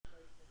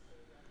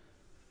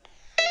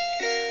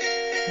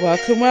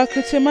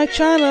Welcome to my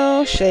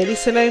channel. Shady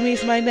Salome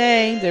is my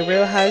name. The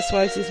Real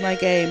Housewives is my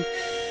game.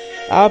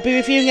 I'll be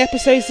reviewing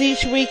episodes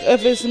each week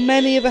of as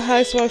many of the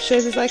Housewives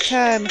shows as I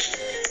can.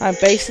 I'm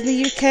based in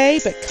the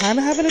UK, but kind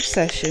of have an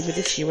obsession with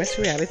this US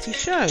reality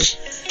show.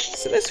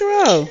 So let's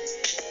roll.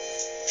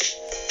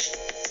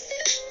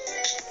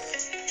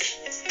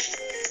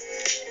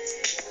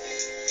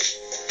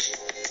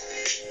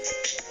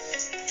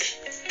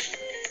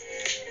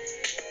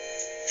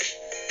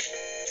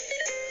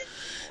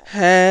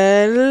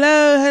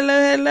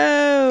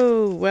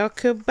 Hello.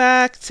 Welcome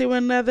back to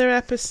another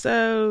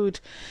episode.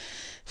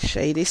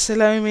 Shady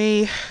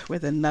Salome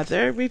with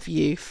another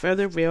review for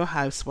The Real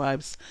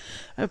Housewives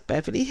of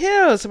Beverly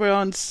Hills. We're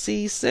on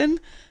season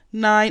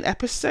 9,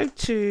 episode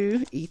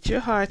 2. Eat Your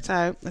Heart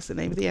Out. That's the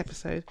name of the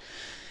episode.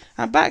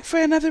 I'm back for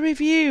another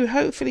review.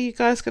 Hopefully you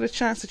guys got a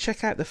chance to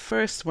check out the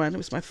first one. It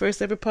was my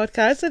first ever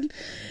podcast, and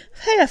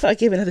hey, I thought I'd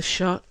give it another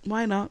shot.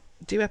 Why not?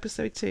 Do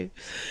episode 2.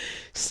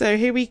 So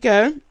here we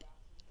go.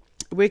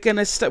 We're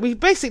gonna start. We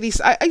basically,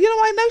 I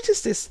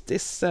noticed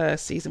this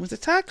season was the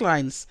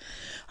taglines.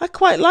 I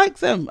quite like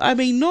them. I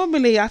mean,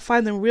 normally I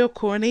find them real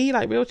corny,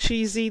 like real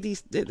cheesy. The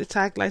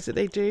taglines that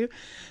they do,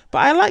 but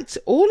I liked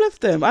all of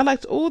them. I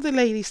liked all the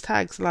ladies'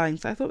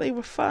 taglines. I thought they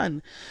were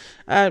fun.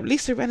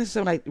 Lisa Rinna's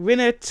something like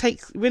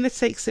Rinna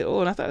takes it all.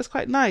 And I thought it was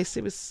quite nice.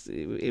 It was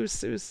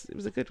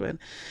a good one.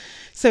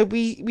 So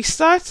we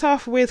start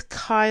off with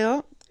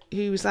Kyle,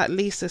 who's at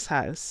Lisa's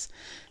house.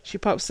 She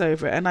pops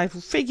over, and I've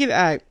figured it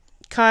out.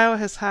 Kyle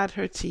has had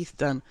her teeth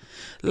done.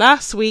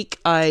 Last week,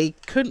 I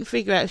couldn't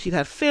figure out if she'd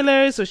had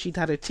fillers or she'd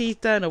had her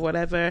teeth done or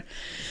whatever.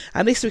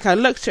 And this week, I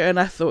looked at her and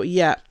I thought,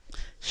 yeah,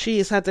 she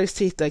has had those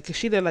teeth done, because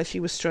she looked like she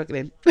was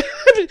struggling.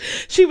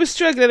 She was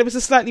struggling. It was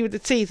just slightly with the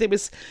teeth. It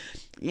was,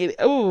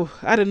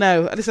 I don't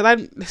know.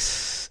 Listen,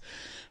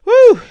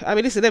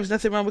 listen, there was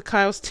nothing wrong with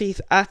Kyle's teeth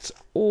at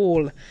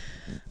all.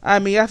 I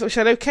mean, I thought she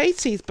had okay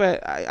teeth,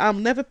 but I'll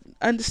never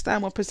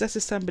understand what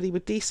possesses somebody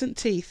with decent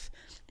teeth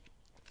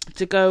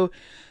to go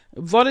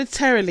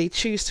voluntarily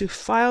choose to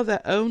file their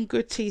own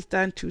good teeth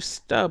down to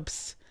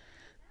stubs,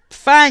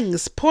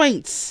 fangs,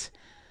 points,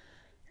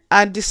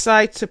 and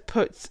decide to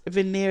put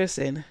veneers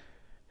in.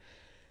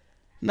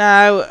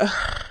 Now,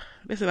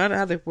 listen, I don't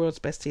have the world's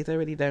best teeth. I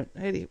really don't.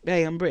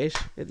 Hey, I'm British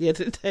at the end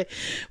of the day.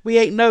 We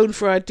ain't known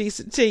for our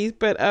decent teeth,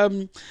 but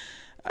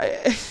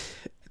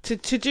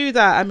to do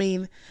that, I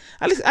mean,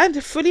 I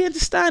fully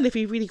understand if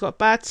you really got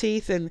bad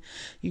teeth and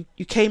you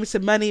came into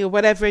money or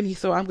whatever and you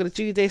thought, I'm going to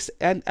do this,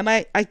 and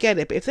I get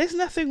it. But if there's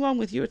nothing wrong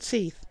with your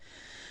teeth,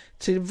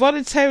 to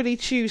voluntarily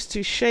choose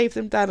to shave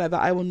them down like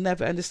that, I will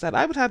never understand.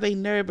 I would have a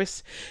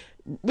nervous,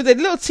 with the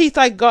little teeth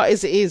I got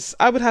as it is,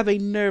 I would have a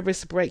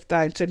nervous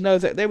breakdown to know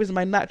that there was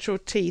my natural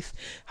teeth,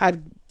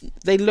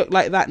 they look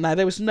like that now.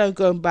 There was no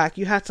going back.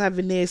 You had to have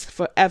veneers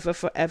forever,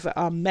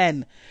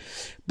 amen.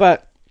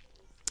 But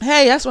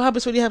hey, that's what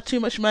happens when you have too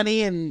much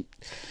money and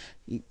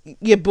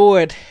you're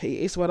bored,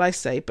 is what I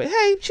say. But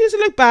hey, she doesn't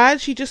look bad.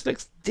 She just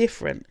looks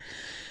different.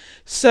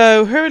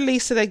 So her and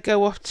Lisa, they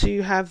go off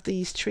to have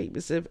these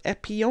treatments of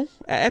Epion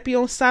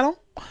Salon.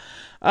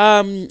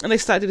 And they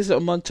start doing this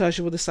little montage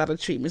of all the salon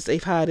treatments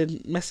they've had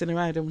and messing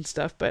around and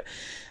stuff. But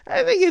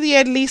I think in the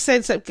end, Lisa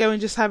ends up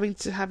just having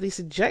to have these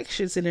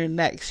injections in her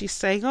neck. She's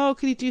saying, oh,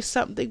 can you do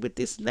something with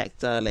this neck,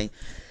 darling?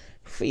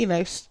 For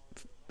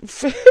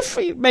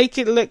make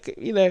it look,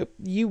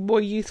 you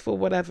more youthful,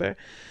 whatever.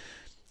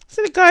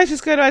 So the guy's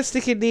just going around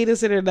sticking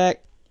needles in her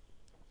neck.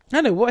 I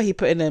don't know what he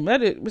put in them.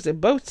 Was it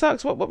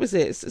Botox? What was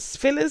it? It's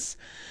fillers?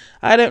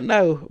 I don't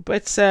know.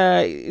 But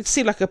it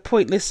seemed like a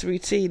pointless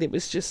routine. It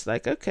was just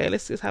like, okay,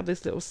 let's just have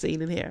this little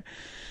scene in here.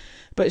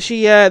 But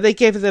they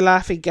gave her the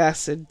laughing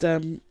gas, and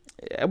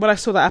when I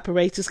saw that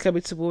apparatus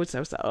coming towards her,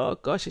 I was like, oh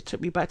gosh, it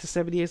took me back to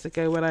 7 years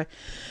ago when I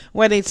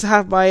went in to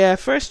have my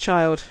first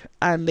child,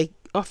 and they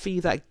offer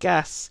you that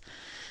gas,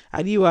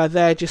 and you are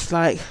there just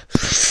like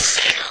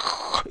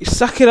you're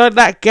sucking on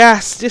that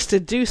gas just to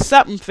do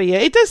something for you.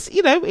 It does,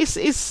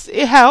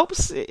 it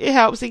helps.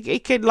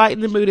 It can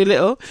lighten the mood a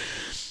little.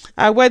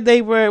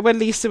 When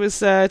Lisa was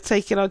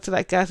taking onto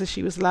that gas and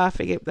she was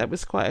laughing, that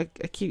was quite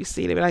a cute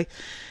scene. I mean,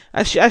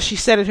 as she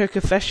said in her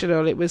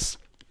confessional, it was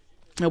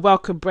a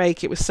welcome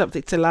break. It was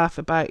something to laugh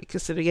about,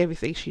 considering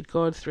everything she'd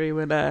gone through,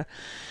 and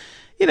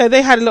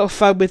they had a lot of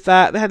fun with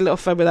that. They had a lot of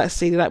fun with that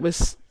scene. That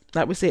was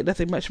it.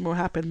 Nothing much more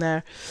happened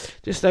there.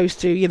 Just those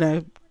two,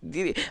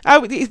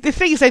 the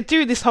thing is, they're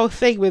doing this whole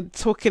thing with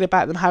talking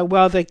about them, how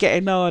well they're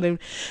getting on, and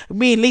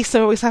me and Lisa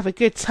always have a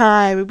good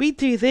time, and we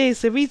do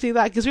this and we do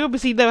that, because we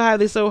obviously know how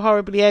this so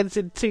horribly ends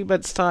in 2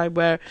 months' time,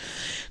 where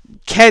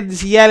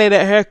Ken's yelling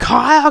at her,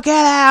 Kyle,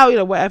 get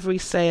out, whatever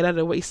he's saying. I don't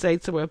know what he's saying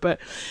to her,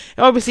 but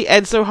it obviously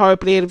ends so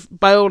horribly, and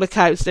by all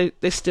accounts,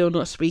 they're still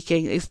not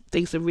speaking.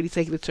 Things are really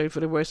taking a turn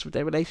for the worse with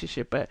their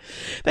relationship, but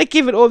they're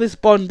giving all this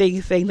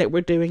bonding thing that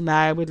we're doing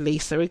now with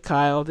Lisa and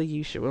Kyle, the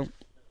usual.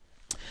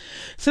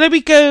 So then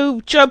we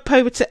jump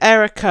over to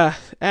Erica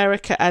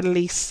and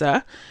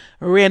Lisa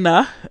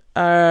Rinna.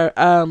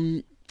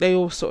 They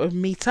all sort of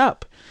meet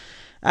up,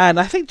 and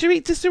I think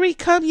Dorit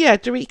come? Yeah,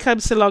 Dorit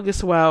comes along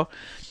as well.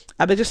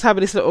 and they're just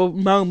having this little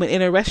moment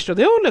in a restaurant.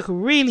 They all look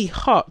really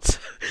hot.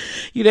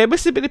 It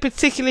must have been a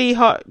particularly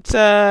hot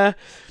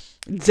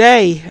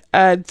day,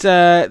 and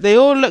they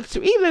all looked,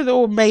 even though they're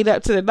all made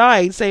up to the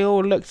nines, they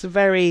all looked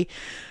very,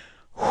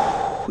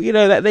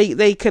 that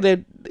they could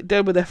have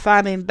done with a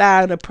fanning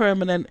down, a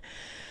permanent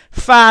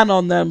fan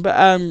on them.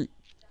 But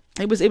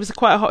it was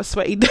quite a hot,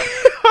 sweaty day.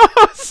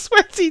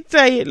 Sweaty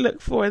day it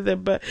looked for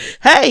them, but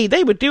hey,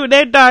 they were doing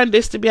their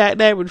darndest to be out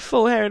there with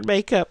full hair and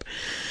makeup.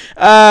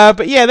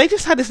 But yeah, they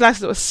just had this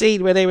nice little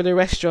scene where they were in a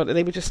restaurant and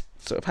they were just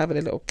sort of having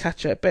a little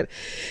catch up. But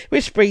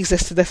which brings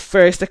us to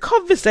the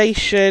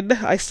conversation,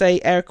 I say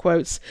air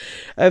quotes,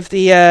 of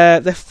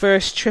the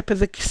first trip of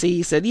the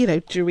season.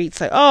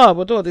 Dorit's like, oh,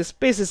 well, all this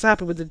business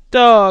happened with the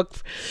dog,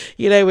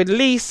 with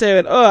Lisa,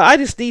 and I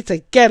just need to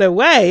get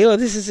away.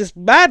 This is just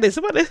madness.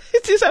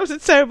 That was a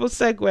terrible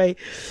segue.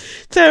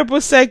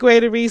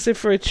 The reason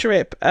for a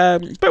trip,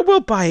 but we'll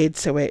buy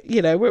into it.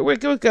 We're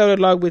going to go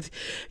along with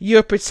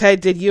you're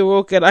pretending you're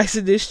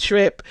organising this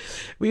trip.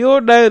 We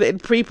all know that in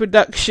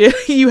pre-production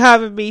you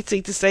have a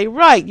meeting to say,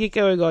 right, you're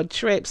going on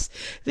trips,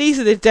 these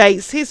are the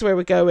dates, here's where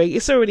we're going,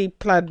 it's already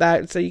planned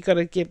out, so you got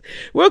to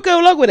we'll go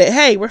along with it.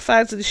 Hey, we're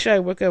fans of the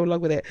show, we'll go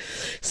along with it.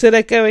 So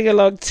they're going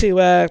along to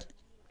am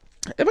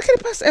I going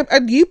to pass a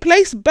new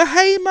place,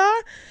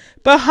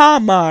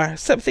 Bahamar,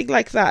 something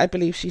like that, I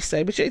believe she's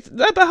saying. Which it's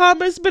the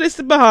Bahamas, but it's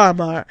the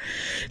Bahamar.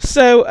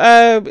 So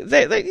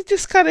they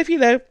just kind of,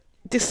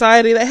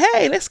 deciding that,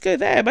 hey, let's go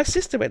there. My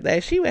sister went there.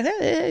 She went,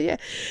 hey, yeah.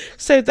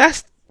 So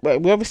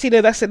we obviously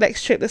know that's the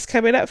next trip that's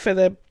coming up for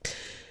them.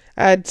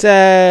 And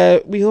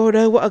we all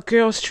know what a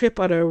girl's trip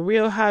on a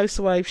Real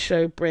Housewives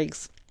show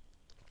brings.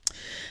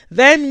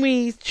 Then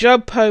we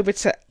jump over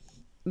to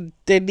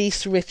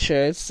Denise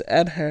Richards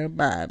and her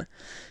man,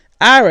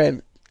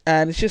 Aaron.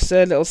 And it's just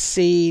a little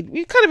scene.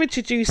 We kind of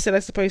introduced, I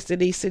suppose,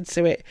 Denise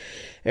into it.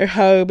 Her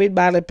home in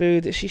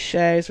Malibu that she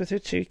shares with her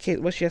two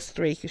kids. Well, she has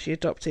three because she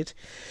adopted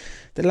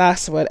the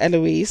last one,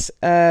 Eloise.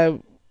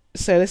 So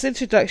this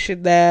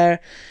introduction there,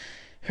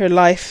 her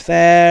life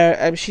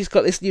there. She's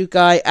got this new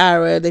guy,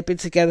 Aaron. They've been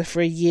together for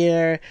a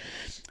year,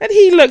 and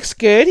he looks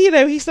good.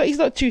 He's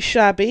not too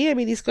shabby. I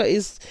mean, he's got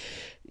his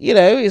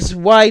his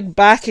wide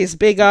back, his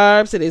big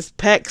arms, and his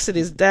pecs, and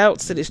his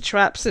delts, and his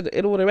traps,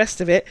 and all the rest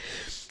of it.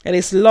 And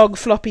his long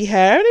floppy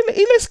hair, and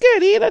he looks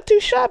good. He's not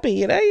too shabby,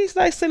 he's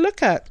nice to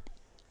look at.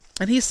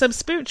 And he's some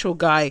spiritual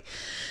guy,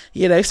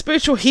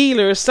 spiritual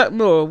healer or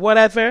something or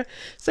whatever.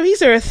 So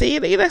he's earthy,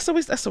 that's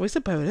always a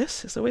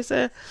bonus. It's always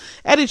a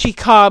energy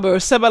calmer or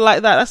something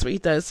like that. That's what he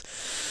does.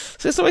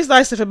 So it's always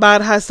nice if a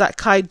man has that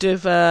kind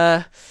of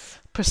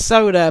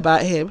persona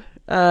about him.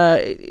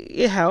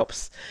 It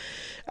helps.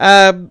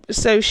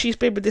 So she's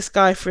been with this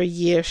guy for a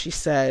year, she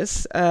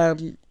says.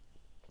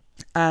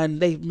 And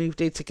they've moved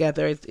in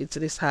together into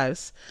this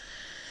house.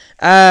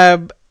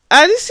 And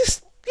it's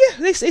just,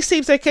 it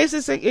seems okay. So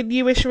it's a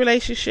newish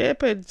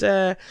relationship, and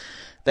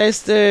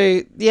there's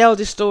the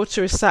eldest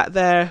daughter is sat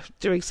there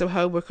doing some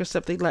homework or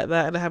something like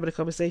that, and they're having a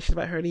conversation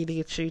about her needing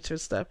a tutor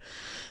and stuff.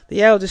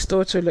 The eldest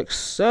daughter looks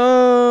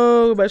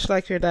so much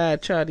like her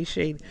dad, Charlie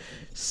Sheen.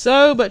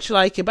 So much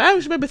like him. But I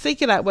always remember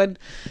thinking that when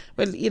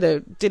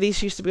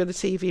Denise used to be on the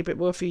TV a bit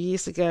more a few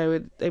years ago,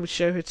 and they would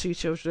show her two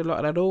children a lot,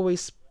 and I'd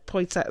always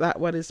point at that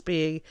one as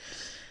being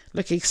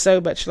looking so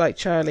much like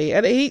Charlie.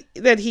 And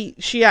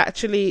she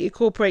actually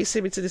incorporates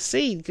him into the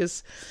scene,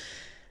 because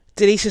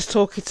Denise is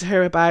talking to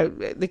her about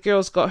the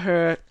girl's got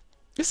her,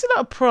 it's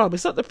not a prom,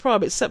 it's not the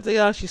prom, it's something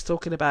else she's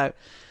talking about.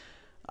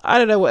 I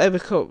don't know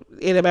whatever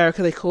in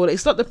America they call it.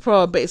 It's not the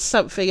prom, but it's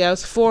something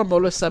else,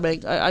 formal or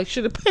something. I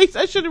should have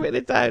written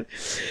it down.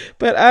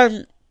 But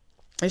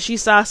and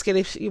she's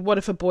asking what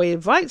if a boy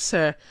invites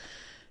her,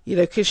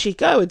 could she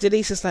go? And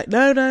Denise is like,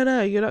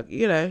 no, you're not,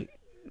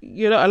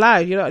 you're not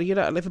allowed. You're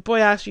not. If a boy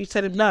asks you,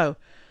 tell him no.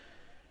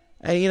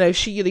 And you're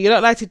not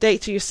allowed to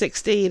date till you're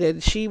 16,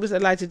 and she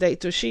wasn't allowed to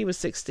date till she was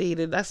 16,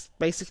 and that's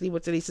basically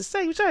what Denise is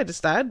saying, which I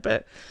understand.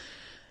 But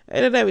I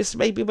don't know. It's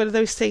maybe one of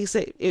those things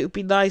that it would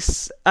be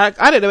nice. I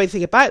don't know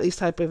anything about these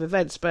type of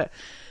events, but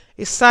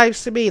it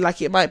sounds to me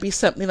like it might be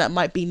something that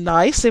might be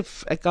nice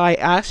if a boy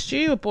asked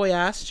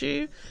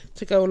you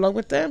to go along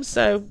with them.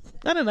 So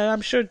I don't know.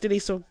 I'm sure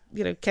Denise will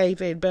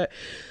cave in, but.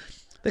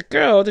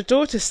 The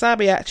daughter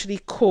Sammy, actually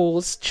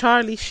calls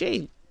Charlie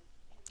Sheen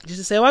just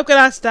to say, I'm going to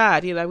ask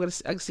Dad. I'm going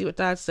to see what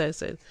Dad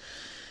says.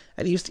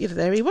 And he was,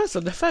 there he was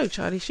on the phone,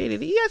 Charlie Sheen,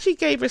 and he actually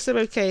gave her some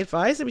okay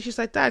advice. I mean, she's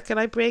like, Dad, can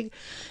I bring?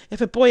 If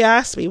a boy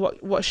asks me,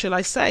 what shall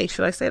I say?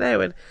 Shall I say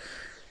no? And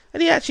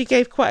he actually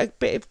gave quite a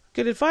bit of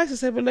good advice. I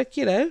said, well, look,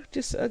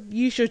 just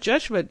use your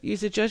judgment.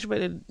 Use your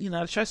judgment, and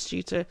I trust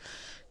you to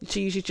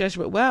use your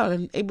judgment well.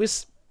 And it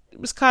was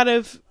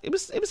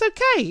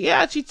okay.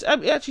 Yeah, it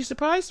actually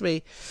surprised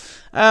me.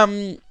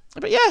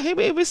 But yeah,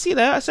 it was,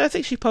 so I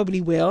think she probably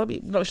will. I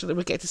mean, I'm not sure that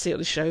we'll get to see it on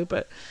the show,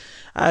 but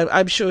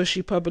I'm sure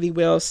she probably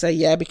will say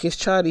yeah, because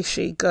Charlie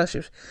Sheen, gosh,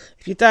 if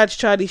your dad's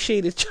Charlie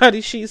Sheen and Charlie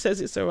Sheen says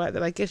it's alright,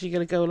 then I guess you're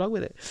going to go along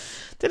with it.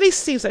 Denise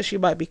seems like she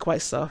might be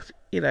quite soft,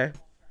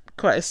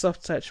 quite a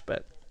soft touch,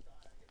 but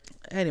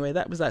anyway,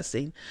 that was that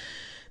scene.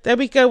 Then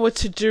we go on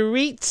to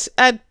Dorit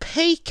and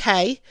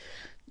PK.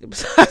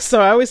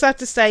 Sorry, I always have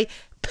to say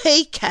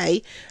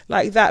PK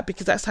like that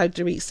because that's how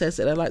Dorit says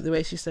it. I like the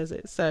way she says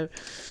it. So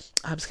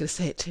I'm just going to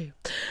say it too.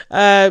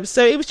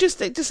 So it was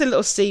just a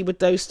little scene with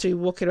those two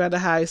walking around the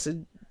house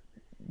and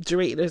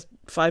Dorit in her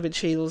 5-inch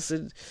heels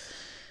and,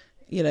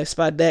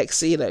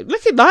 spandex,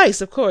 looking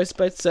nice, of course.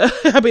 But,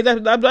 I mean,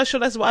 I'm not sure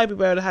that's what I'd be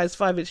wearing in the house,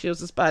 5-inch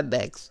heels and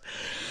spandex.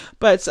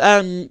 But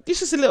it's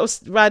just a little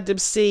random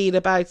scene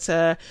about,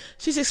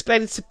 she's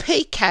explaining to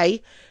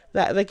PK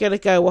that they're going to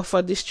go off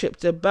on this trip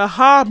to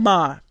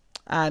Bahama.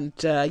 And,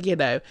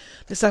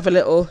 let's have a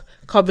little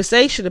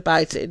conversation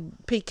about it. And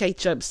PK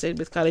jumps in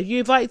with kind of, you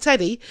invited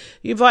Teddy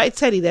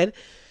then.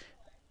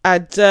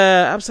 And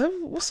I'm so,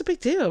 what's the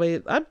big deal? I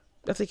mean, I'm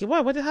thinking,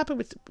 wow, what did happen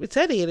with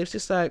Teddy? And it's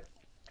just like,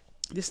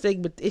 this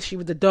thing with issue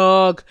with the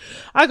dog.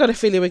 I got a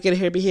feeling we're going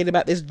to be hearing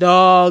about this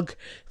dog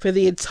for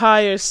the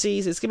entire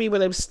season. It's going to be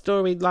one of those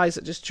storylines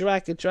that just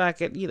drag and,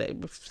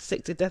 we're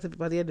sick to death of it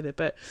by the end of it.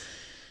 But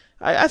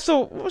I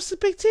thought, what's the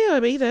big deal? I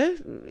mean,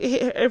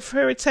 if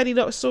her and Teddy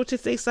not sorted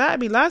things out. I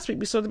mean, last week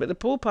we saw them at the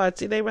pool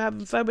party. They were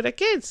having fun with their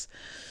kids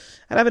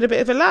and having a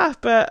bit of a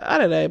laugh. But I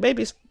don't know,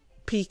 maybe it's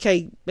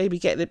PK, and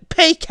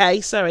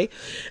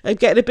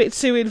getting a bit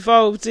too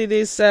involved in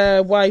his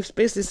wife's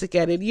business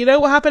again. And you know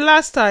what happened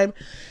last time?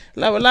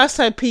 Last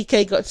time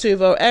PK got too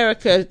involved,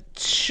 Erica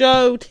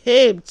told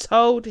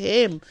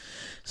him.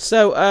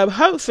 So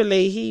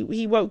hopefully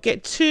he won't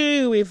get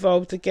too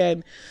involved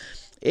again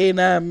in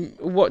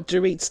what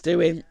Dorit's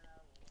doing,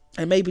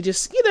 and maybe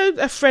just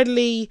a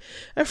friendly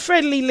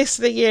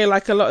listening ear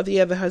like a lot of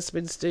the other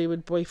husbands do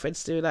and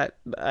boyfriends do. That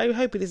I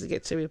hope he doesn't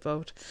get too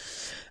involved.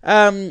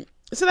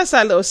 So that's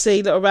that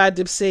little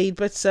random scene.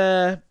 But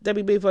then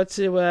we move on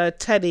to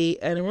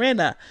Teddy and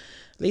Rinna.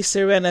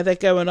 Lisa and Rinna, they're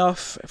going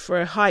off for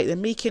a hike. They're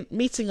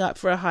meeting up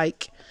for a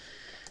hike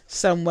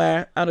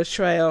somewhere on a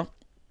trail.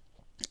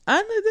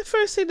 And the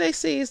first thing they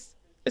see is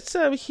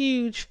a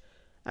huge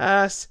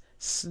ass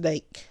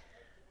snake.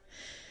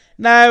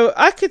 Now,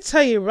 I could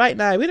tell you right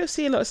now, we don't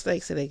see a lot of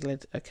snakes in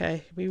England,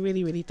 okay? We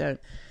really, really don't.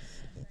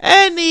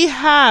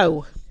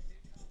 Anyhow,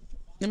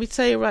 let me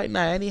tell you right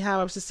now,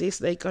 I was to see a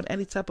snake on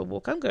any type of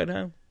walk, I'm going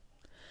home.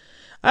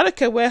 I don't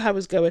care where I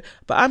was going,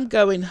 but I'm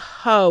going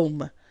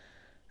home.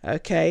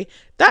 Okay?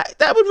 That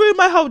would ruin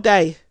my whole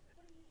day.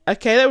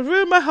 Okay, that would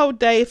ruin my whole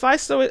day if I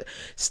saw it.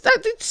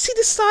 Did you see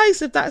the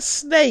size of that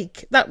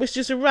snake that was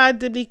just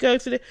randomly going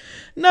through the...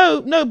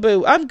 No,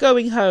 boo, I'm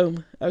going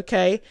home.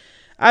 Okay?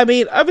 I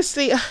mean,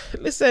 obviously,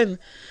 listen,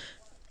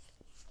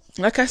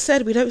 like I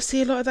said, we don't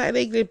see a lot of that in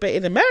England, but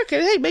in America,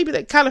 hey, maybe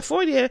that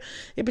California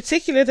in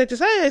particular, they're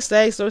just, hey,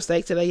 snakes, no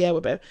snakes today, yeah,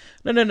 we're better.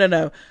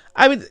 No.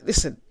 I mean,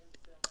 listen,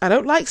 I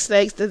don't like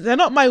snakes. They're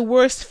not my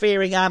worst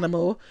fearing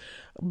animal,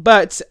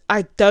 but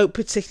I don't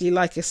particularly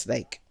like a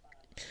snake.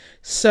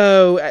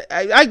 So,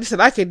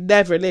 I could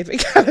never live in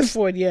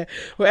California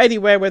or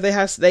anywhere where they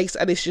have snakes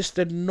and it's just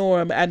the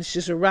norm and it's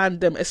just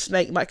a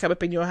snake might come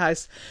up in your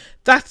house.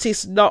 That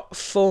is not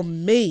for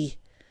me.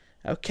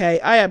 Okay,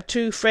 I am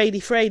too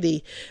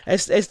fraidy,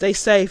 as they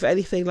say, for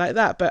anything like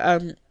that.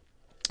 But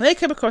they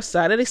come across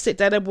that and they sit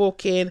down and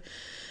walk in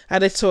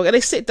and they talk and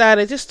they sit down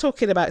and just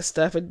talking about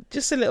stuff and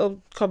just a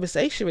little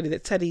conversation really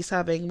that Teddy's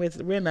having with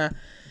Rinna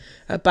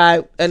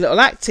about a little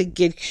acting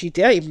gig she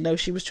did. I didn't even know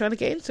she was trying to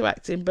get into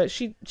acting, but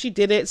she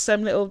did it,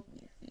 some little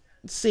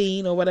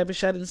scene or whatever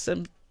she had in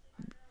some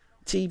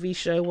TV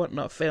show,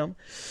 whatnot, film.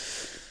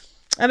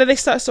 And then they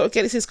start sort of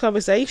getting this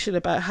conversation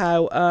about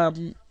how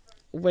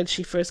when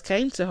she first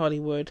came to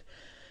Hollywood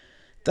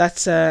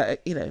that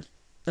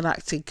an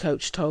acting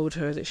coach told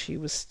her that she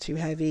was too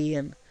heavy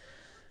and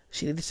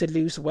she needed to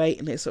lose weight,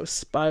 and it sort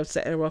of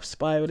set her off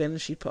spiraling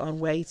and she put on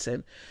weight,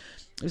 and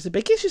it was a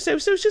big issue. So it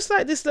was just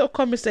like this little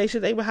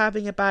conversation they were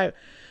having about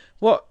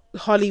what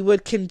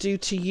Hollywood can do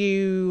to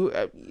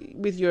you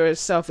with your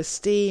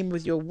self-esteem,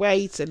 with your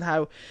weight, and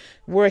how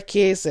work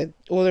is, and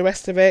all the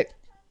rest of it.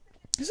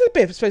 There's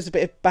a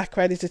bit of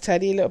background into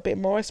Teddy, a little bit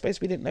more. I suppose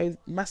we didn't know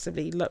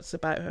massively lots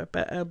about her,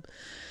 but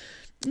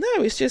no,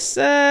 it's just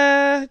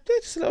a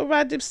little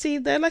random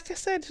scene there. Like I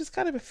said, it was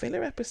kind of a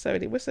filler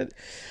episode. I wasn't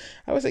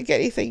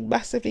getting anything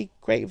massively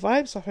great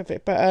vibes off of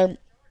it, but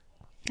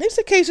it's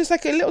okay, it's just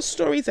like a little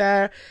story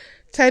there.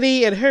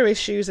 Teddy and her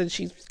issues, and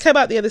she came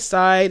out the other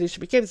side, and she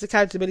became this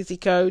accountability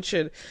coach,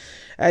 and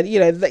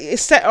it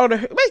set on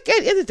her. Well, at the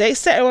end of the day, it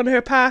set her on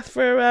her path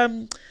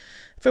for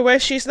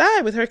where she's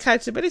now with her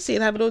accountability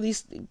and having all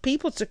these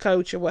people to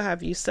coach or what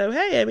have you. So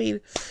hey, I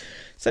mean,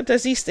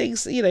 sometimes these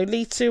things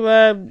lead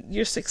to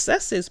your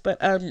successes.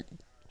 But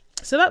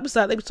so that was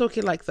that. They were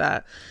talking like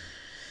that.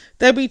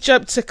 Then we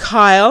jumped to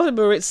Kyle and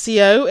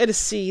Maurizio in a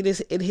scene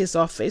in his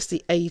office,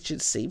 the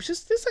agency, which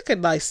is it's like a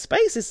nice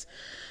space. It's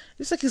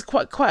like he's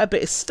quite a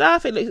bit of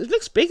stuff. It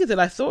looks bigger than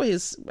I thought.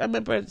 I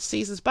remember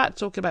seasons back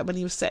talking about when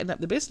he was setting up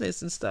the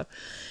business and stuff.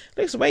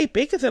 It looks way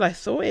bigger than I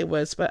thought it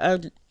was. But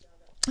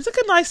it's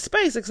like a nice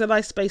space. It's a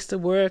nice space to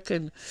work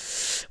and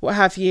what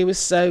have you.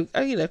 So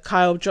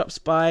Kyle drops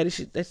by and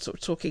they're sort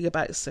of talking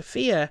about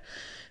Sophia,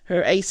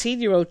 her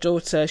 18-year-old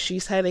daughter.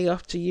 She's heading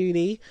off to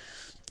uni.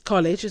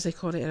 college, as they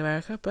call it in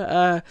America,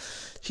 but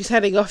she's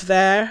heading off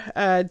there,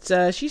 and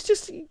she's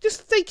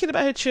just thinking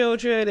about her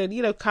children,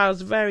 and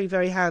Carl's very,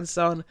 very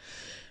hands-on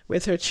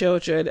with her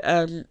children,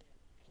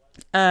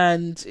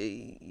 and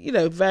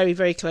very,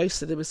 very close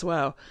to them as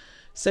well.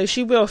 So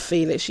she will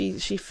feel it.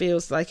 She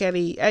feels like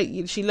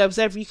she loves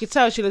you can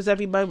tell she loves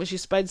every moment she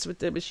spends with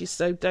them, and she's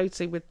so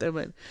doting with them,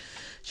 and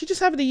she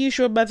just having the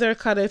usual mother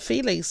kind of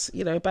feelings,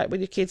 about when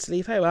your kids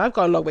leave home. I've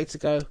got a long way to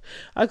go.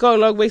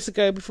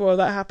 Before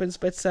that happens,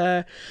 but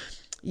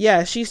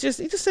she's just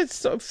a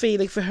sort of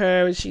feeling for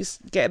her, and she's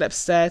getting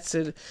upset,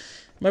 and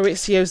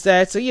Maurizio's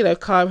there to,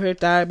 calm her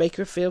down, make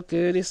her feel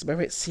good, as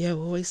Maurizio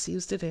always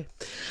seems to do.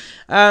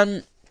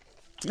 Let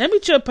me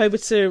jump over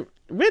to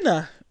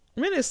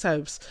Rinna's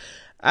house.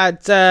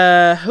 And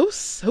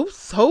house,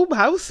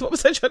 what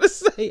was I trying to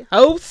say?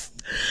 House.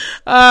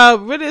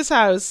 Rinna's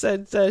house,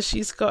 and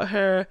she's got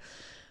her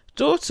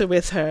daughter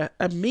with her,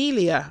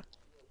 Amelia,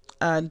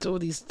 and all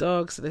these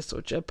dogs, and they're sort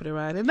of jumping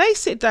around, and they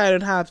sit down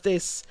and have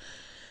this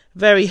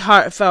very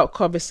heartfelt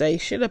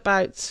conversation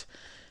about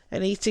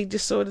an eating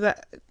disorder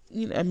that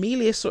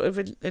Amelia sort of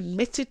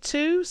admitted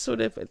to,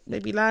 sort of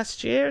maybe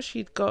last year.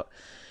 She'd got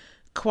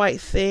quite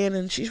thin,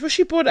 and she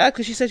brought it up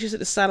because she said she was at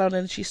the salon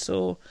and she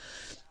saw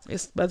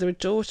this mother and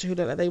daughter who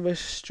looked like they were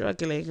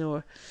struggling,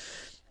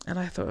 and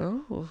I thought,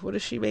 oh, what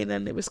does she mean?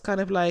 And it was kind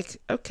of like,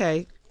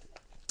 okay,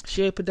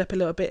 she opened up a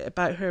little bit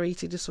about her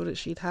eating disorder that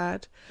she'd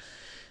had,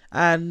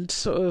 and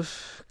sort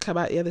of come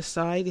out the other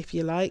side, if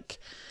you like.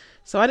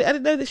 So I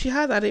didn't know that she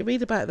had that. I didn't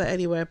read about that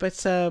anywhere, but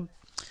so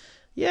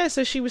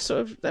she was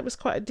that was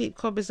quite a deep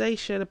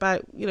conversation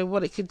about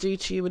what it could do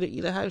to you,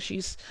 and how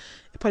it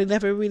probably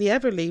never really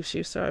ever leaves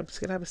you. So I'm just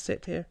gonna have a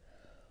sip here.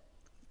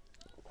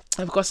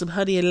 I've got some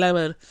honey and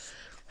lemon.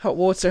 Hot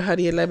water,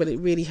 honey and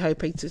lemon, really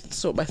hoping to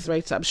sort my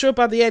throat out. I'm sure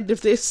by the end of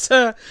this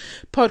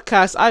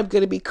podcast, I'm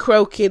going to be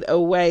croaking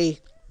away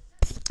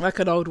like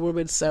an old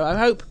woman. So I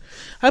hope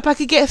I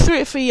can get through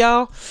it for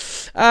y'all.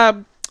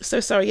 Amelia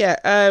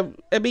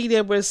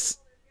was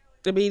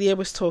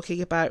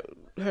talking about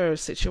her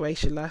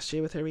situation last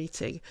year with her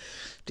eating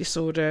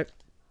disorder,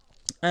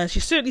 and she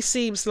certainly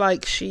seems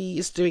like she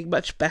is doing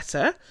much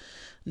better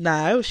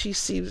now. She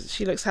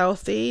looks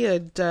healthy,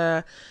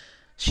 and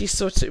she's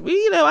sort of,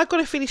 I've got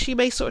a feeling she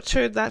may sort of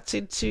turn that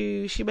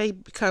into, she may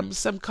become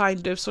some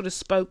kind of sort of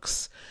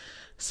spokeswoman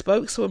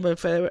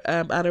for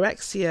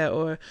anorexia,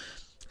 or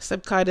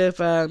some kind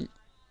of, I don't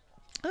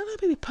know,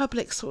 maybe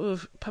public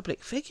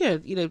figure,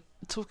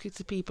 talking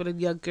to people and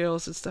young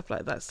girls and stuff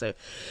like that. So,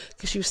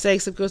 because she was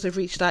saying some girls have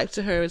reached out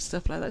to her and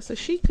stuff like that. So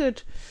she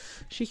could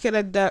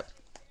end up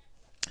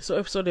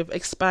sort of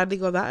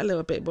expanding on that a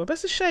little bit more. But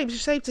it's a shame. It's a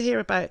shame to hear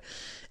about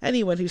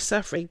anyone who's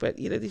suffering. But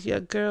these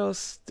young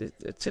girls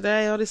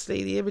today,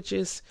 honestly, the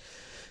images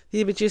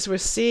we're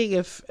seeing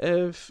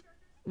of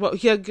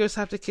what young girls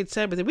have to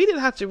contend with, and we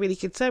didn't have to really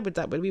contend with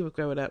that when we were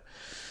growing up.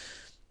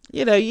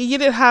 You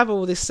didn't have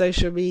all this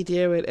social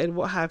media and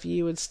what have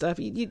you and stuff.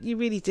 You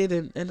really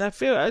didn't. And I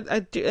feel I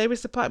do. There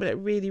is a part of me that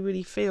really,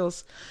 really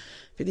feels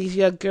for these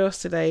young girls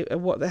today,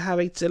 and what they're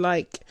having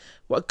to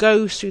what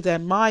goes through their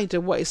mind,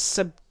 and what is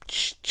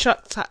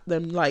chucked at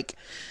them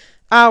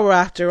hour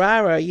after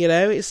hour.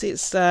 It's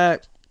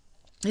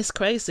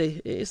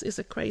crazy. It's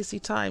a crazy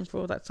time for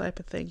all that type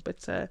of thing.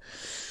 But I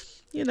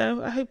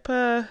hope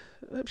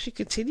she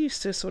continues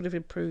to sort of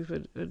improve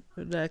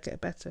and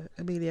get better,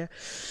 Amelia.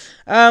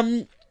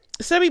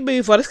 So we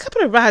move on. There's a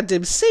couple of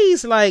random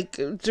scenes, like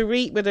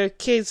Dorit with her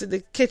kids in the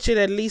kitchen,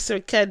 and Lisa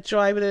and Ken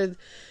driving, and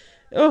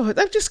there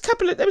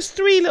was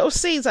 3 little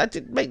scenes that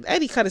didn't make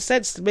any kind of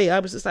sense to me. I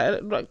was just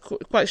I'm not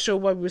quite sure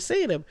why we were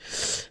seeing them.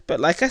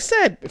 But like I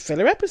said,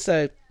 filler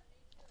episode.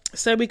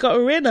 So we got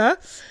Rinna,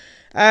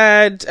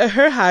 and at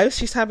her house,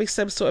 she's having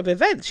some sort of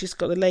event. She's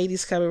got the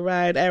ladies coming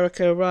around.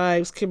 Erica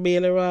arrives.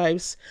 Camille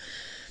arrives.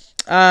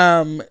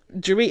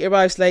 Dorit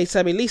arrives later.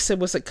 I mean, Lisa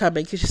wasn't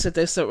coming because she said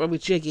there's something wrong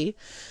with Jiggy.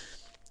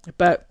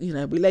 But, we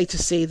later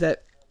see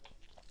that,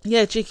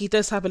 Jiggy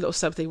does have a little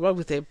something wrong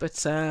with him, but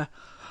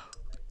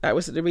that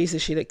wasn't the reason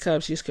she didn't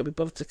come. She just couldn't be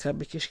bothered to come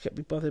because she couldn't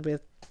be bothered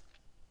with,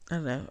 I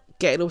don't know,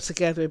 getting all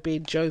together and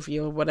being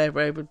jovial or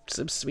whatever over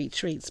some sweet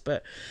treats.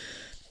 But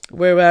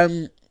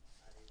we're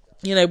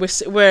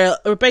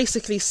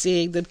basically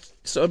seeing the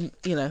sort of,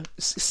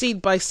 scene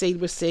by scene,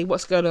 we're seeing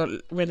what's going on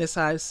at Rinna's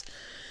house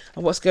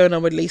and what's going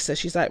on with Lisa.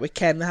 She's out with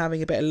Ken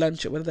having a bit of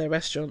lunch at one of their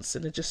restaurants,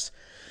 and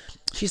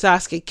she's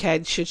asking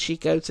Ken, should she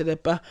go to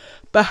the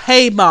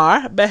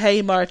Bahama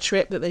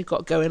trip that they've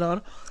got going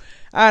on.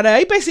 And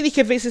he basically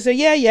convinces her,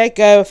 yeah,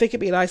 go. I think it'd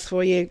be nice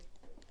for you.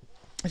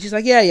 And she's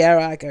like, yeah,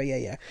 I'll go,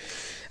 yeah.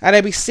 And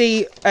then we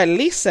see at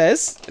Lisa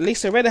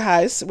Rinna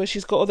house, where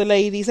she's got all the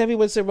ladies.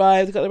 Everyone's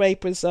arrived. They've got their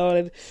aprons on.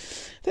 And I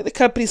think the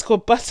company's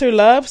called Butter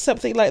Love,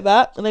 something like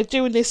that. And they're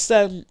doing this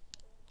kind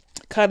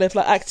of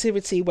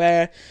activity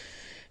where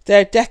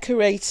they're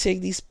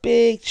decorating these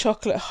big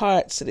chocolate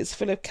hearts, and it's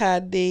full of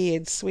candy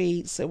and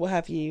sweets and what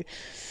have you.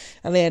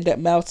 And they end up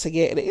melting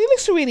it. And it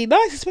looks really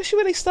nice, especially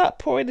when they start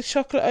pouring the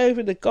chocolate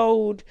over, the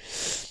gold,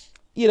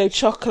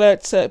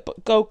 chocolate,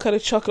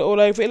 gold-coloured chocolate all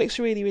over. It looks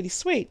really, really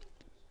sweet.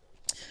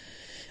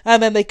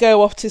 And then they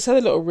go off to this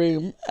other little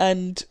room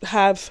and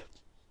have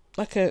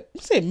like a, I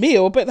say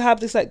meal, but they have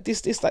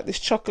this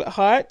chocolate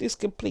heart, this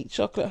complete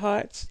chocolate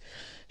heart,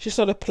 just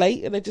on a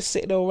plate, and they're just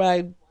sitting all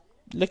around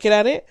looking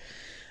at it.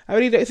 I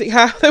really don't think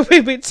how the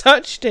women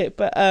touched it,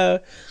 but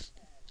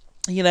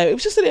it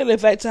was just a little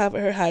event to have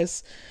at her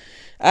house.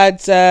 And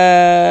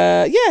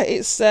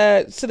it's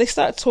so they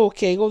start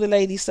talking. All the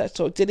ladies start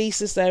talking.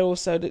 Denise is there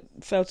also. That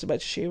failed to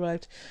mention she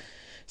arrived.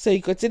 So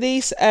you've got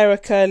Denise,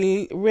 Erica,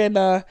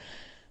 Rinna,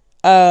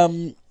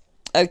 and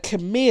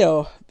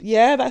Camille.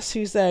 Yeah, that's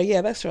who's there.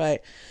 Yeah, that's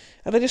right.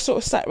 And they just sort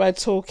of sat around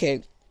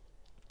talking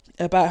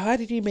about how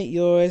did you meet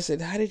yours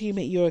and how did you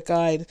meet your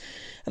guy.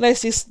 And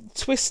there's this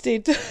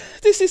twisted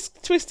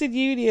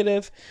union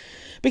of,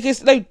 because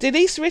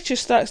Denise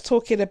Richards starts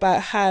talking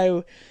about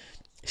how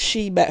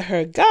she met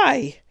her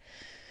guy.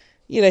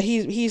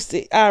 He's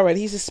the Aaron,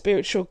 he's a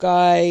spiritual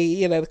guy,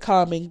 the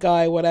calming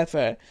guy,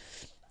 whatever.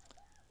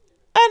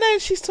 And then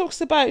she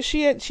talks about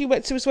she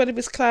went to one of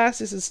his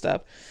classes and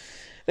stuff.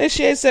 Then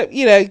she ends up,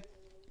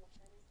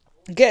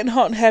 getting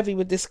hot and heavy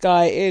with this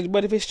guy in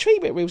one of his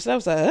treatment rooms. And I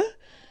was like, huh?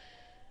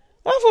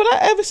 I thought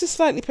that ever so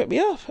slightly put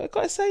me off, I've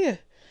got to say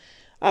it.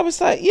 I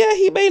was like, yeah,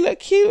 he may look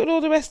cute and all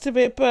the rest of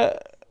it,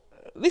 but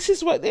this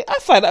is what I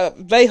find that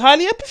very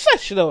highly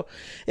unprofessional,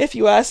 if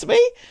you ask me.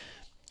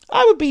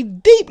 I would be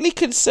deeply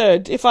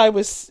concerned if I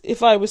was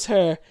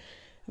her,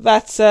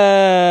 that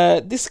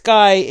this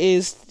guy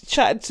is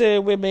chatting to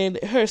women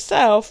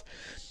herself,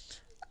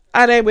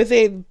 and then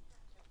within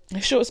a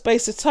short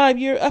space of time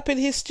you're up in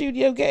his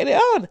studio getting it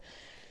on.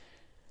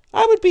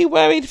 I would be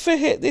worried for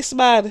this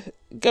man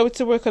going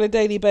to work on a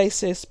daily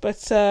basis.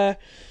 But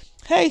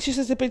hey, she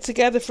says they've been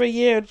together for a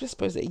year. I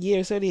suppose a year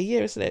is only a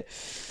year, isn't it?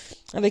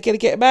 And they're going to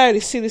get married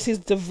as soon as his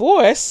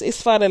divorce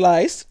is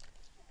finalised.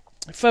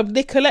 From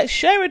Nicolette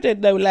Sheridan,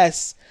 no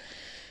less.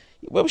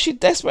 What was she?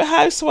 Desperate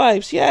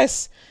Housewives,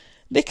 yes.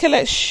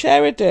 Nicolette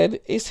Sheridan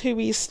is who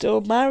he's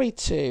still married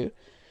to.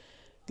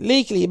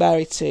 Legally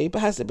married to, but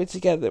hasn't been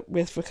together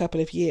with for a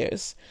couple of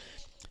years.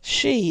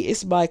 She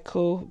is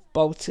Michael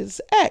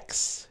Bolton's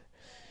ex.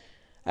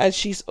 And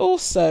she's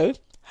also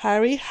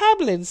Harry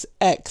Hamlin's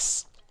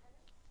ex.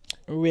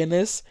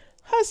 Rinna's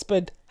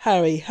husband,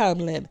 Harry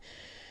Hamlin.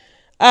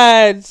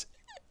 And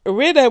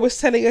Rinna was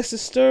telling us a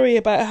story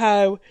about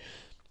how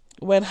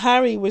when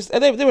Harry was...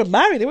 And they were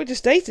married. They weren't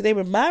just dating. They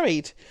were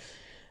married.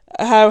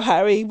 How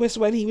Harry was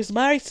when he was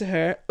married to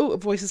her. Oh, a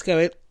voice is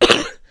going.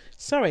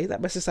 Sorry,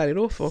 that must have sounded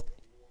awful.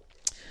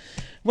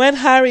 When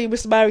Harry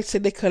was married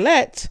to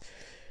Nicolette,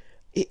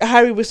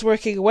 Harry was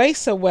working away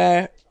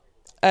somewhere.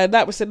 And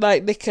that was the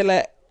night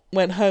Nicolette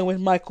went home with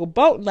Michael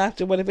Bolton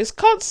after one of his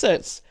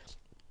concerts.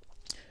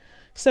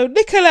 So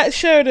Nicolette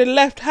Sheridan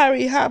left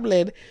Harry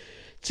Hamlin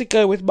to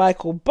go with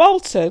Michael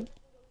Bolton.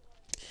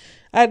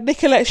 And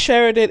Nicolette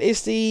Sheridan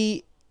is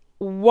the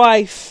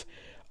wife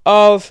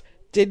of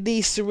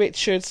Denise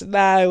Richards'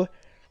 now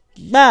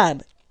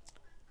man.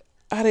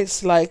 And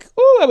it's like,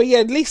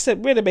 Lisa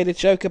Rinna made a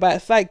joke about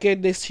it. Thank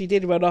goodness she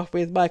did run off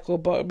with Michael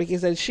Bolton,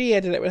 because then she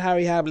ended up with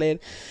Harry Hamlin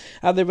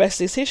and the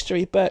rest is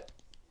history. But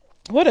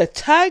what a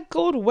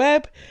tangled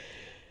web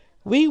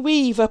we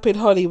weave up in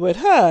Hollywood,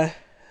 huh?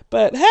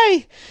 But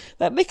hey,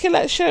 that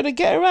Nicolette Sheridan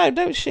get around,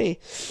 don't she?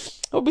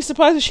 I would be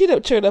surprised if she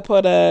don't turn up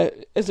on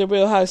as a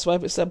Real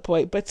Housewife at some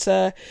point. But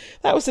that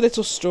was a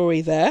little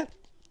story there.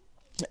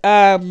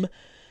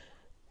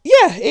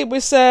 It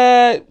was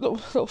a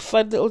little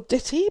fun little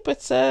ditty,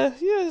 but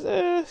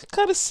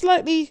kind of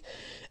slightly,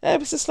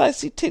 ever so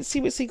slightly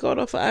tinsy-witsy gone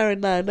off at Aaron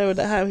now, knowing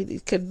how he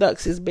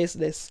conducts his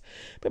business.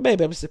 But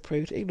maybe I'm just a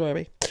prude, ignore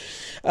me.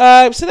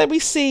 So then we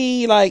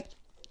see,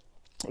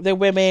 the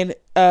women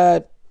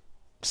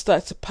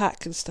start to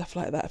pack and stuff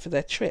like that for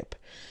their trip.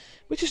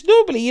 Which is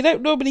normally, you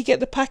don't normally get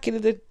the packing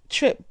of the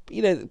trip,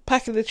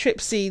 packing the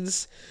trip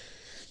scenes,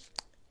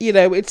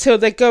 until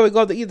they're going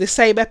on the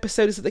same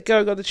episodes that they're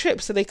going on the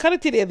trip. So they kind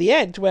of did it at the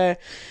end where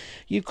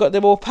you've got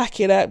them all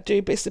packing up,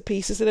 doing bits and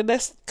pieces, and then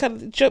let's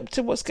kind of jump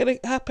to what's going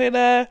to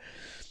happen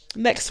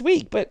next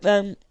week. But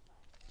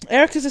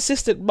Erica's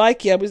assistant,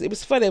 Mikey, it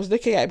was funny, I was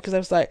looking at him because I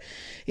was like,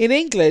 in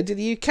England, in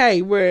the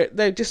UK, where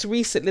they just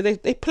recently,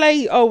 they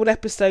play old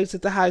episodes of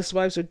The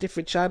Housewives on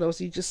different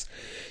channels.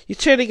 You're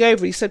turning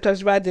over, you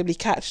sometimes randomly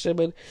catch them,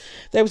 and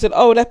there was an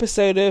old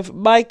episode of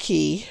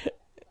Mikey,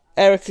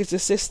 Erica's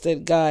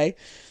assistant guy,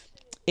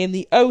 in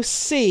the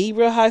OC,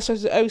 Real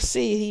Housewives of OC.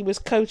 He was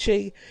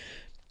coaching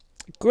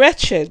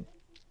Gretchen,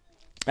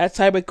 that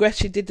time when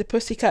Gretchen did the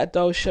Pussycat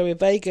Dolls show in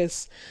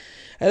Vegas.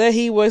 And then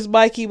he was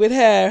Mikey with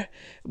hair,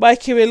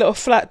 Mikey with a little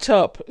flat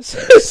top.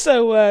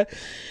 So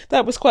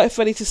that was quite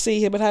funny to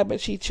see him and how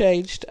much he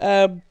changed.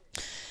 But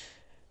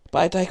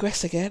I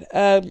digress again.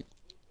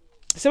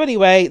 So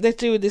anyway, they're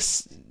doing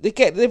this.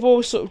 They've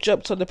all sort of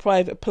jumped on the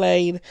private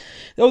plane.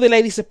 All the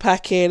ladies are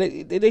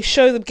packing. They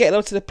show them getting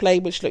onto the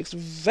plane, which looks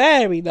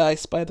very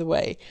nice, by the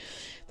way.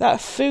 That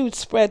food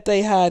spread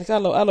they had.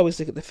 I'll always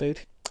look at the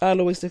food.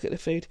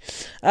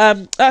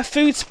 That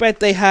food spread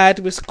they had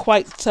was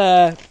quite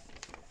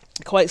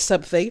quite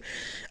something.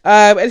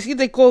 And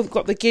they've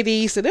got the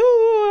guineas, and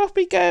off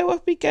we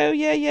go,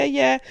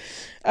 yeah.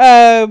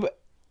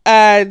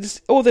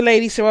 And all the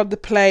ladies are on the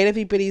plane,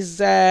 everybody's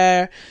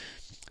there,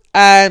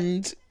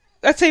 and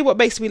I tell you what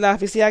makes me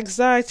laugh is the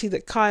anxiety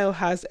that Kyle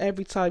has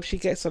every time she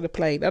gets on a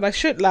plane. And I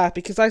shouldn't laugh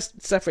because I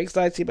suffer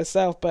anxiety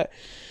myself, and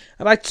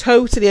I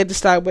totally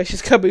understand where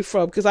she's coming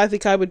from, because I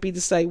think I would be the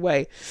same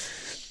way.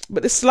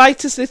 But the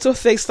slightest little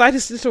thing,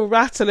 slightest little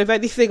rattle of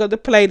anything on the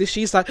plane, and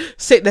she's like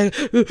sitting there,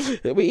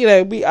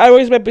 I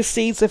always remember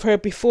scenes of her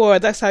before,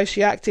 and that's how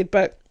she acted.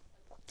 But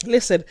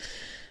listen,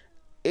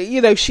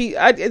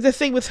 the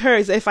thing with her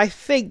is, if I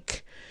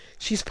think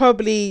she's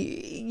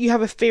probably, you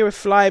have a fear of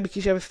flying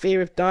because you have a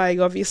fear of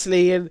dying,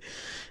 obviously, and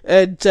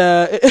in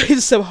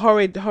some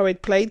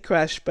horrid plane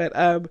crash. But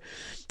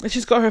and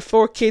she's got her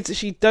 4 kids that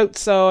she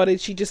dotes on, and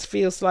she just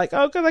feels like,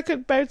 oh God, I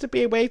couldn't bear to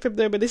be away from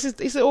them. And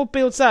this all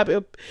builds up.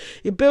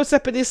 It builds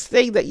up in this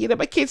thing that,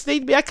 my kids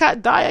need me. I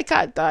can't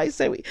die.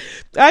 So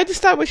I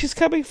understand where she's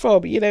coming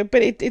from,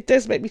 but it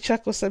does make me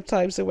chuckle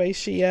sometimes the way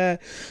she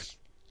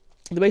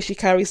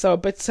carries on.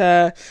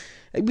 But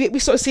we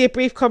sort of see a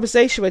brief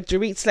conversation where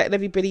Dorit's letting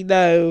everybody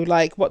know,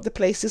 like, what the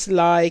place is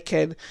like,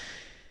 and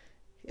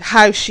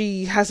how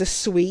she has a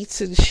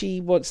suite, and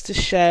she wants to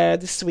share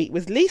the suite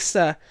with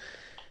Lisa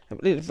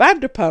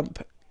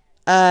Vanderpump.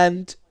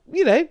 And,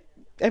 no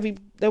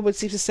one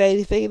seems to say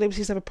anything, nobody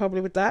seems to have a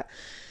problem with that.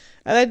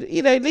 And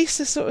then,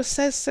 Lisa sort of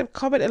says some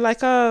comment like,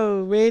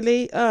 oh,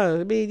 really?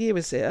 Oh, me and you,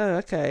 is it? Oh,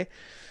 okay.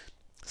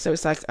 So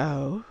it's like,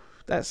 oh,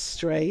 that's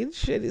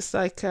strange. And it's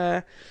like,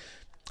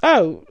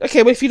 oh,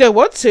 okay, well, if you don't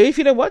want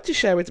to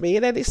share with me,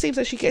 and then it seems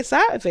like she gets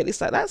out of it.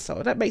 It's like, that's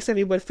all. That makes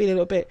everyone feel a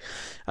little bit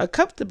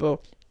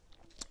uncomfortable.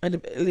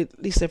 And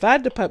Lisa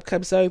Vanderpump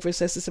comes over and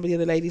says to some of the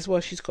other ladies,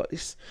 well, she's got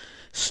this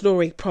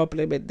snoring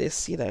problem and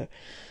this,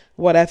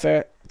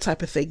 whatever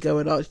type of thing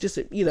going on. It's just,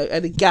 and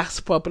a gas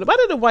problem. I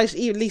don't know why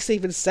Lisa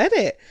even said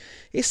it.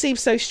 It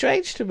seems so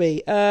strange to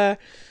me. And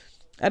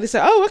it's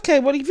like, oh, okay,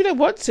 well, if you don't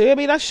want to, I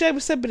mean, I'll share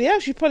with somebody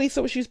else. You probably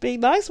thought she was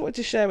being nice, wanted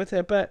to share with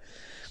her, but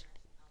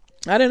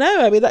I don't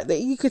know. I mean,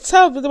 you could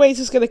tell the way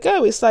it's going to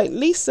go. It's like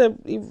Lisa,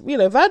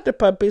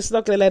 Vanderpump is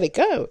not going to let it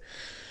go.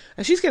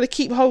 And she's going to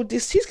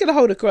she's going to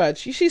hold a grudge.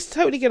 She's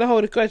totally going to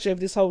hold a grudge over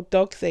this whole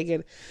dog thing.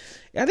 And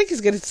I think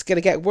it's going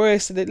to get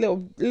worse. And the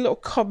little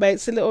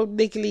comments, the little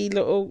niggly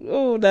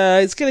oh no,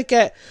 it's going to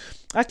get,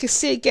 I can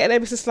see it getting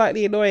ever so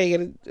slightly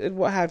annoying and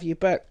what have you.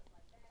 But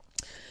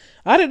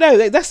I don't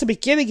know. That's the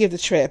beginning of the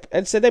trip.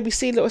 And so then we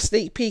see a little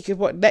sneak peek of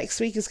what next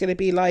week is going to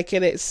be like.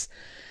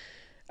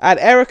 And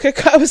Erica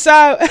comes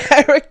out.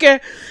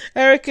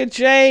 Erica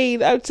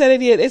Jane. I'm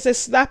telling you, it's a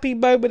snappy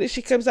moment that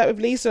she comes out with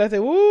Lisa. I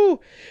think,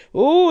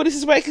 ooh, this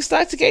is where it can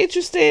start to get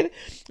interesting.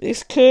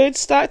 This could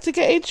start to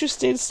get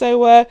interesting.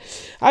 So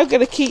I'm going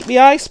to keep my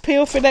eyes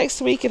peeled for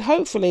next week, and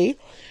hopefully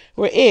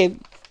we're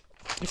in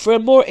for a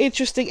more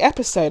interesting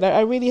episode.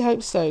 I really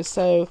hope so.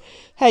 So,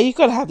 hey, you've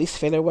got to have these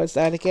filler ones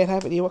now and again,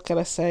 haven't you? What can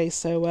I say?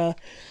 So,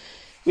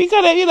 we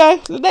got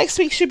to, next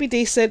week should be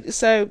decent.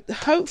 So,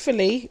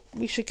 hopefully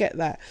we should get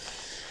that.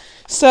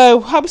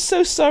 So I'm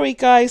so sorry,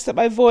 guys, that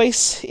my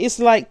voice is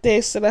like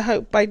this, and I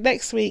hope by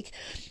next week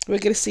we're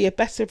going to see a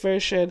better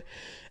version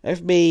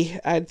of me,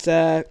 and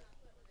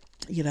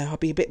I'll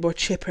be a bit more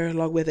chipper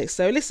along with it.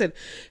 So listen,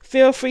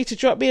 feel free to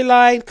drop me a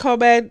line,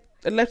 comment.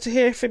 I'd love to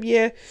hear from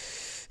you.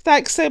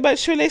 Thanks so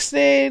much for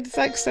listening.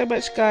 Thanks so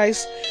much,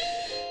 guys.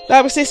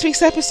 That was this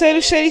week's episode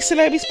of Shady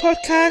Salome's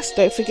podcast.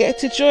 Don't forget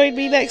to join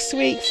me next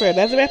week for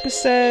another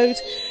episode.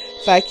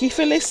 Thank you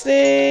for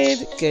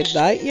listening. Good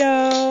night,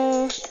 y'all.